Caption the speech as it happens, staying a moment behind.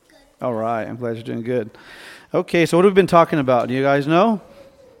All right. I'm glad you're doing good. Okay, so what have we been talking about? Do you guys know?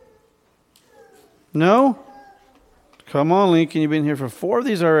 No? Come on, Lincoln. You've been here for 4 of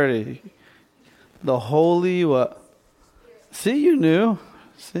these already. The Holy what? See, you knew.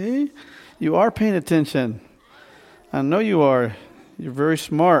 See? You are paying attention. I know you are. You're very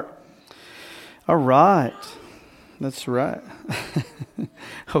smart. All right. That's right.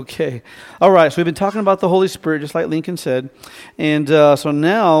 Okay. All right. So we've been talking about the Holy Spirit, just like Lincoln said. And so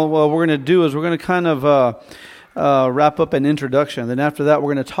now what we're going to do is we're going to kind of wrap up an introduction. Then after that,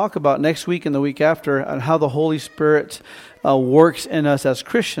 we're going to talk about next week and the week after on how the Holy Spirit works in us as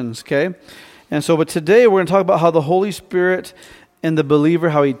Christians. Okay. And so, but today we're going to talk about how the Holy Spirit and the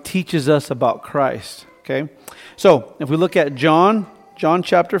believer, how he teaches us about Christ. Okay. So if we look at John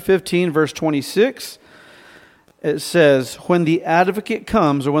chapter 15, verse 26, it says, when the advocate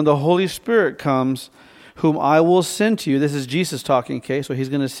comes, or when the Holy Spirit comes, whom I will send to you. This is Jesus talking, okay? So he's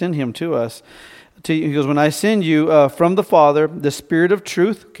going to send him to us. He goes, when I send you from the Father, the Spirit of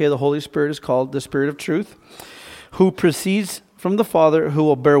truth, okay, the Holy Spirit is called the Spirit of truth, who proceeds from the Father, who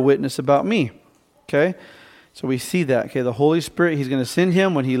will bear witness about me, okay? So we see that, okay? The Holy Spirit, he's going to send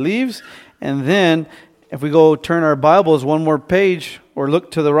him when he leaves. And then if we go turn our Bibles one more page or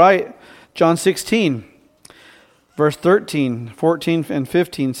look to the right, John 16, verse 13, 14, and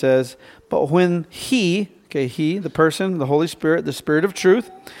 15 says, but when he, the person, the Holy Spirit, the Spirit of truth,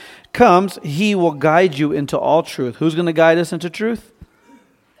 comes, he will guide you into all truth. Who's going to guide us into truth?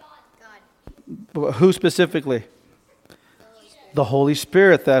 God. Who specifically? The Holy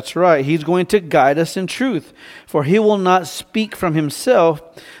Spirit, that's right. He's going to guide us in truth. For he will not speak from himself,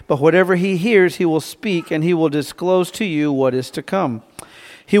 but whatever he hears, he will speak, and he will disclose to you what is to come.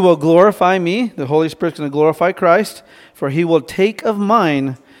 He will glorify me. The Holy Spirit's going to glorify Christ, for he will take of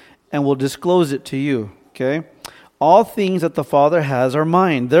mine and will disclose it to you. Okay? All things that the Father has are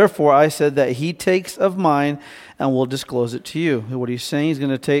mine. Therefore, I said that he takes of mine and will disclose it to you. What he's saying, he's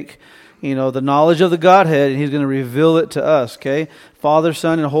going to take, the knowledge of the Godhead, and he's going to reveal it to us. Okay? Father,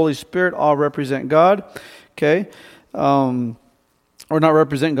 Son, and Holy Spirit all represent God. Okay? Or not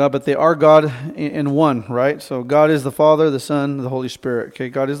represent God, but they are God in one, right? So God is the Father, the Son, the Holy Spirit. Okay,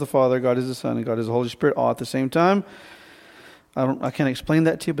 God is the Father, God is the Son, and God is the Holy Spirit all at the same time. I can't explain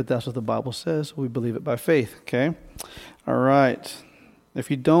that to you, but that's what the Bible says. We believe it by faith. Okay, all right. If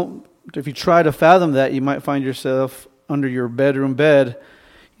you try to fathom that, you might find yourself under your bedroom bed,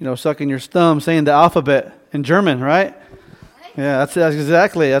 sucking your thumb, saying the alphabet in German, right? Yeah, that's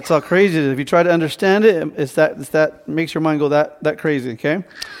exactly. That's all crazy. If you try to understand it, it's that makes your mind go that crazy. Okay.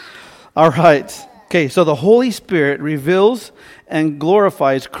 All right. Okay. So the Holy Spirit reveals and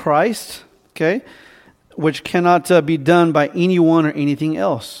glorifies Christ. Okay, which cannot be done by anyone or anything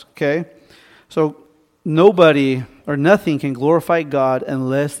else. Okay. So nobody or nothing can glorify God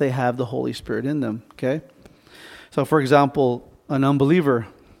unless they have the Holy Spirit in them. Okay. So, for example, an unbeliever,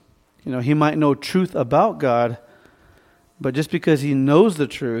 he might know truth about God, but just because he knows the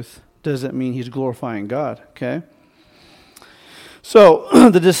truth doesn't mean he's glorifying God, okay? So,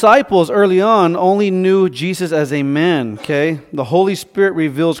 the disciples early on only knew Jesus as a man, okay? The Holy Spirit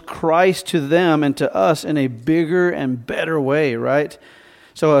reveals Christ to them and to us in a bigger and better way, right?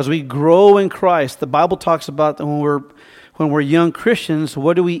 So, as we grow in Christ, the Bible talks about that when we're young Christians,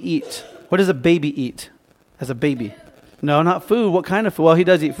 what do we eat? What does a baby eat as a baby? No, not food. What kind of food? Well, he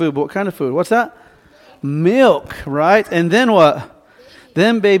does eat food, but what kind of food? What's that? Milk, right? And then what?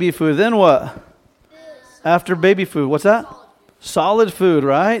 Then baby food. Then what? After baby food, what's that? Solid food,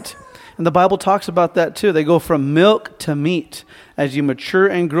 right? And the Bible talks about that too. They go from milk to meat. As you mature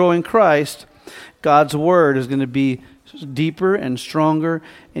and grow in Christ, God's word is going to be deeper and stronger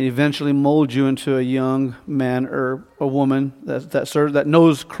and eventually mold you into a young man or a woman that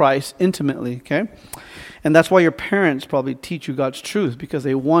knows Christ intimately, okay? And that's why your parents probably teach you God's truth, because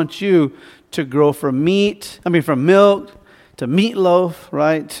they want you to grow from milk to meatloaf,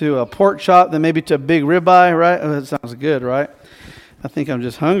 right? To a pork chop, then maybe to a big ribeye, right? Oh, that sounds good, right? I think I'm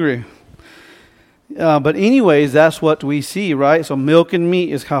just hungry. But anyways, that's what we see, right? So milk and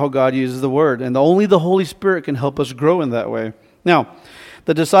meat is how God uses the word. And only the Holy Spirit can help us grow in that way. Now,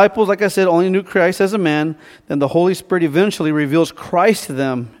 the disciples, like I said, only knew Christ as a man. Then the Holy Spirit eventually reveals Christ to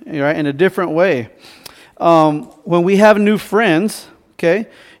them, right, in a different way. When we have new friends, okay,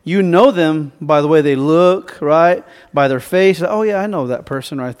 you know them by the way they look, right? By their face. Oh, yeah, I know that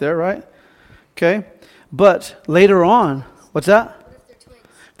person right there, right? Okay. But later on, what's that? What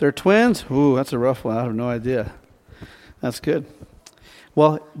if they're twins? Ooh, that's a rough one. I have no idea. That's good.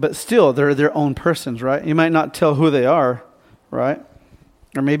 Well, but still, they're their own persons, right? You might not tell who they are, right?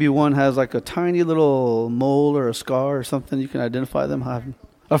 Or maybe one has like a tiny little mole or a scar or something. You can identify them.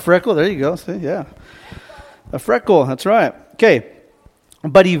 A freckle, there you go. See, yeah. A freckle, that's right. Okay.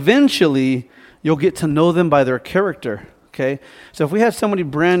 But eventually, you'll get to know them by their character. Okay. So if we had somebody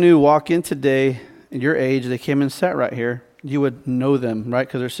brand new walk in today, at your age, they came and sat right here, you would know them, right?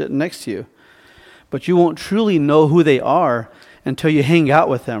 Because they're sitting next to you. But you won't truly know who they are until you hang out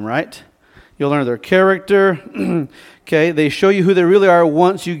with them, right? You'll learn their character. Okay, they show you who they really are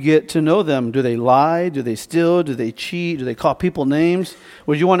once you get to know them. Do they lie? Do they steal? Do they cheat? Do they call people names?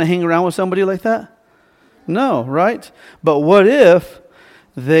 Would you want to hang around with somebody like that? No, right? But what if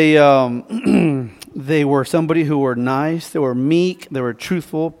they they were somebody who were nice, they were meek, they were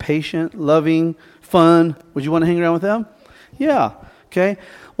truthful, patient, loving, fun? Would you want to hang around with them? Yeah. Okay.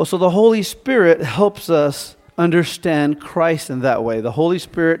 Well, so the Holy Spirit helps us understand Christ in that way. The Holy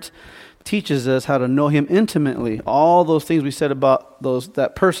Spirit teaches us how to know Him intimately. All those things we said about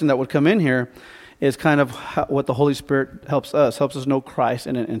that person that would come in here is kind of what the Holy Spirit helps us know Christ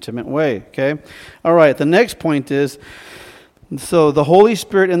in an intimate way. Okay? All right, the next point is, so the Holy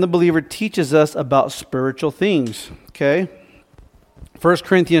Spirit in the believer teaches us about spiritual things. Okay? 1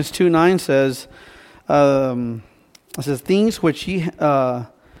 Corinthians 2:9 says, it says, things which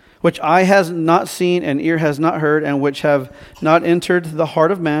eye has not seen and ear has not heard, and which have not entered the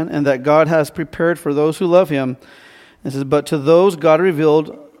heart of man, and that God has prepared for those who love Him. It says, but to those God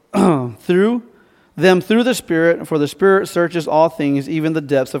revealed through the Spirit, for the Spirit searches all things, even the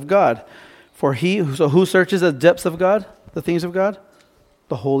depths of God. So who searches the depths of God, the things of God?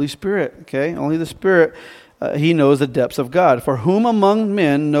 The Holy Spirit, okay? Only the Spirit, He knows the depths of God. For whom among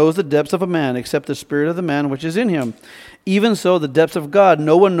men knows the depths of a man, except the spirit of the man which is in him? Even so, the depths of God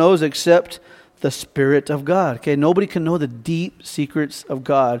no one knows except the Spirit of God. Okay, nobody can know the deep secrets of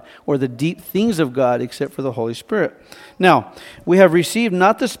God or the deep things of God except for the Holy Spirit. Now, we have received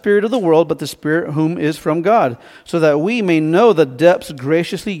not the spirit of the world, but the Spirit whom is from God, so that we may know the depths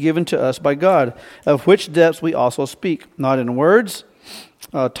graciously given to us by God, of which depths we also speak, not in words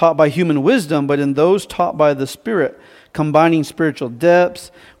taught by human wisdom, but in those taught by the Spirit, combining spiritual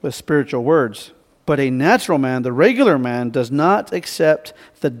depths with spiritual words. But a natural man, the regular man, does not accept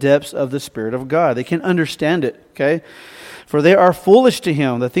the depths of the Spirit of God. They can't understand it, okay? For they are foolish to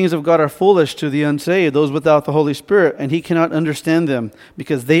him. The things of God are foolish to the unsaved, those without the Holy Spirit, and he cannot understand them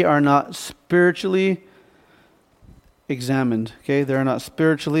because they are not spiritually examined, okay? They are not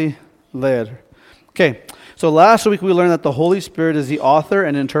spiritually led. Okay, so last week we learned that the Holy Spirit is the author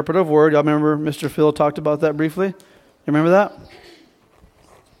and interpreter of word. Y'all remember Mr. Phil talked about that briefly? You remember that?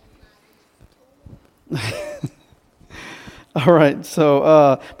 All right,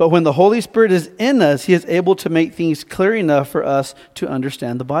 so, but when the Holy Spirit is in us, He is able to make things clear enough for us to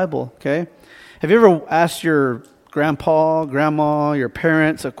understand the Bible, okay? Have you ever asked your grandpa, grandma, your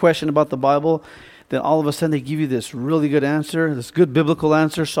parents a question about the Bible, then all of a sudden they give you this really good answer, this good biblical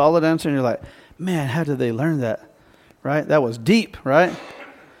answer, solid answer, and you're like, man, how did they learn that, right? That was deep, right?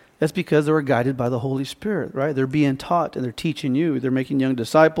 That's because they were guided by the Holy Spirit, right? They're being taught and they're teaching you. They're making young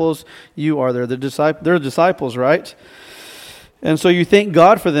disciples. You are their disciples, right? And so you thank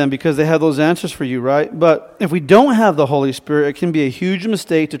God for them because they have those answers for you, right? But if we don't have the Holy Spirit, it can be a huge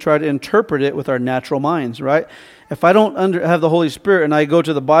mistake to try to interpret it with our natural minds, right? If I don't have the Holy Spirit and I go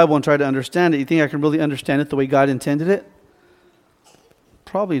to the Bible and try to understand it, you think I can really understand it the way God intended it?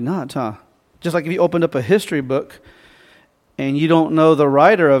 Probably not, huh? Just like if you opened up a history book and you don't know the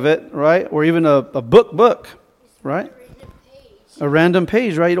writer of it, right? Or even a book, right? A random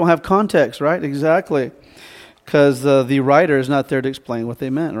page, right? You don't have context, right? Exactly. Because the writer is not there to explain what they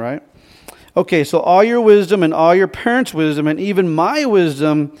meant, right? Okay, so all your wisdom and all your parents' wisdom and even my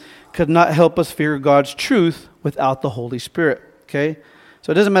wisdom could not help us figure God's truth without the Holy Spirit, okay?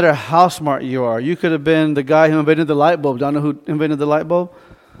 So it doesn't matter how smart you are. You could have been the guy who invented the light bulb. Don't know who invented the light bulb?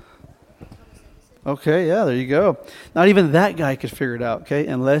 Okay, yeah, there you go. Not even that guy could figure it out, okay,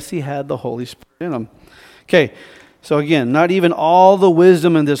 unless he had the Holy Spirit in him. Okay, so again, not even all the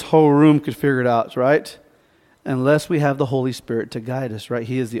wisdom in this whole room could figure it out, right? Unless we have the Holy Spirit to guide us, right?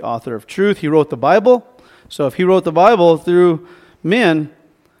 He is the author of truth. He wrote the Bible. So if He wrote the Bible through men,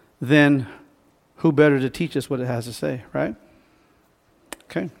 then who better to teach us what it has to say, right?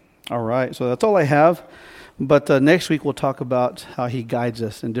 Okay, all right. So that's all I have. But next week we'll talk about how He guides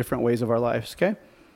us in different ways of our lives, okay?